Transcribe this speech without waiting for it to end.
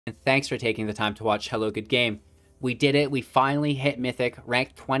And thanks for taking the time to watch Hello Good Game. We did it. We finally hit Mythic,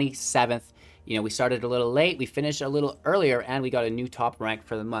 ranked 27th. You know, we started a little late, we finished a little earlier, and we got a new top rank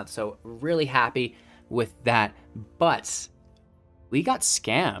for the month. So really happy with that. But we got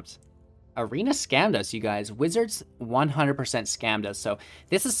scammed. Arena scammed us, you guys. Wizards 100% scammed us. So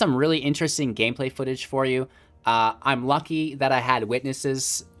this is some really interesting gameplay footage for you. I'm lucky that I had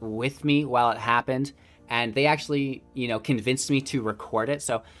witnesses with me while it happened, and they actually, you know, convinced me to record it.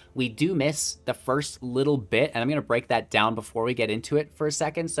 So we do miss the first little bit, and I'm going to break that down before we get into it for a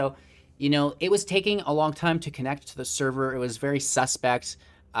second. So, you know, it was taking a long time to connect to the server. It was very suspect.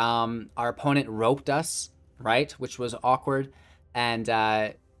 Our opponent roped us, right, which was awkward.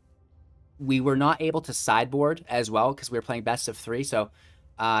 And we were not able to sideboard as well because we were playing best of 3. So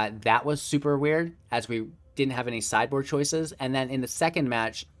that was super weird, as we didn't have any sideboard choices. And then in the second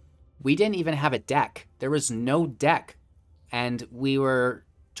match, we didn't even have a deck. There was no deck. And we were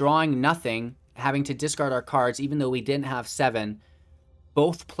drawing nothing, having to discard our cards, even though we didn't have 7.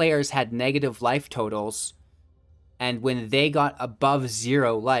 Both players had negative life totals. And when they got above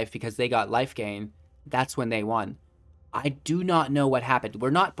 0 life, because they got life gain, that's when they won. I do not know what happened. We're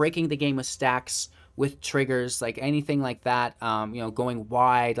not breaking the game with stacks, with triggers, like anything like that. You know, going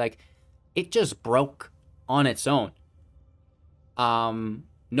wide, like it just broke on its own.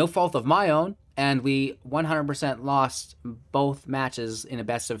 No fault of my own, and we 100% lost both matches in a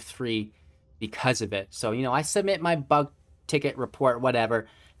best of 3 because of it. So, you know, I submit my bug ticket report, whatever,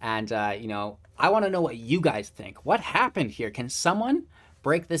 and, you know, I want to know what you guys think. What happened here? Can someone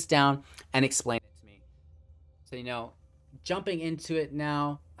break this down and explain it to me? So, you know, jumping into it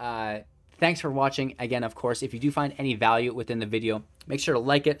now, thanks for watching. Again, of course, if you do find any value within the video, make sure to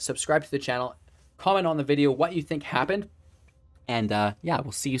like it, subscribe to the channel, comment on the video what you think happened, and yeah,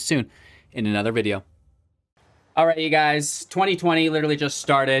 we'll see you soon in another video. All right, you guys, 2020 literally just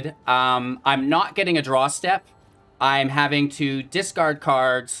started. I'm not getting a draw step. I'm having to discard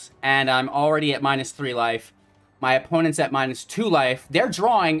cards, and I'm already at -3 life. My opponent's at -2 life. They're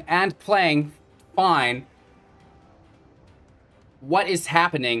drawing and playing fine. What is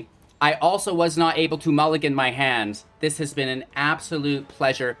happening? I also was not able to mulligan my hand. This has been an absolute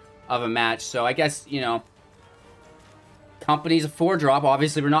pleasure of a match. So I guess, you know, company's a 4-drop.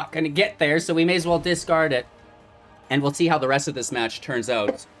 Obviously, we're not going to get there, so we may as well discard it. And we'll see how the rest of this match turns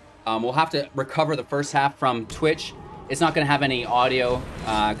out. We'll have to recover the first half from Twitch. It's not going to have any audio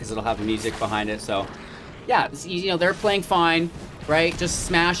because it'll have the music behind it. So, yeah, you know, they're playing fine, right? Just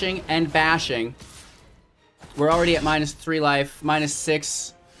smashing and bashing. We're already at -3 life,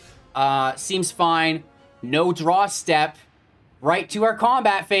 -6. Seems fine. No draw step. Right to our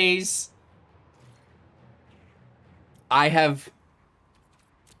combat phase. I have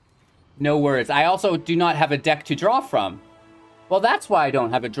no words. I also do not have a deck to draw from. Well, that's why I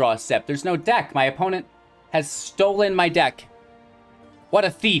don't have a draw step. There's no deck. My opponent has stolen my deck. What a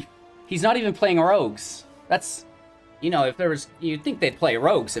thief. He's not even playing rogues. That's, you know, if there was, you'd think they'd play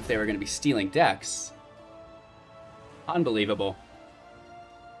rogues if they were going to be stealing decks. Unbelievable.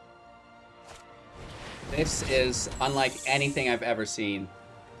 This is unlike anything I've ever seen.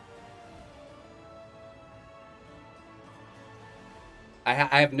 I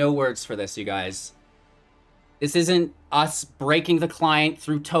have no words for this, you guys. This isn't us breaking the client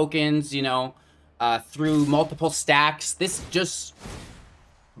through tokens, you know, through multiple stacks. This just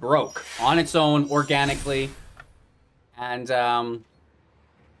broke on its own, organically. And,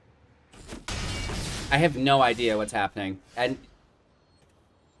 I have no idea what's happening. And...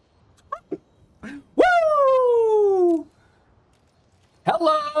 Woo!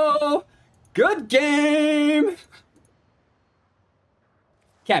 Hello! Good game!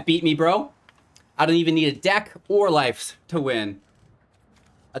 Can't beat me, bro. I don't even need a deck or life to win.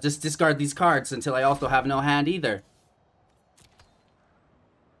 I'll just discard these cards until I also have no hand either.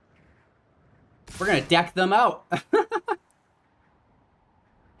 We're gonna deck them out.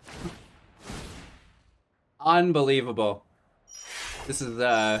 Unbelievable. This is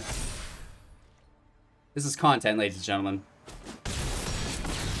content, ladies and gentlemen.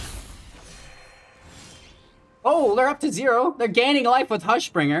 Oh, they're up to 0. They're gaining life with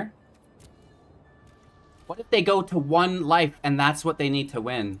Hushbringer. What if they go to 1 life and that's what they need to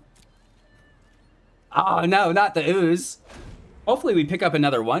win? Oh, no, not the ooze. Hopefully we pick up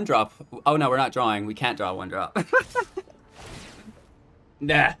another 1-drop. Oh, no, we're not drawing. We can't draw 1-drop.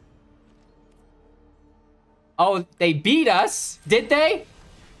 Nah. Oh, they beat us? Did they?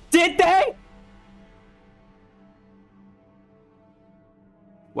 Did they?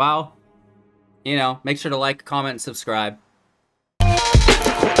 Well, you know, make sure to like, comment, and subscribe.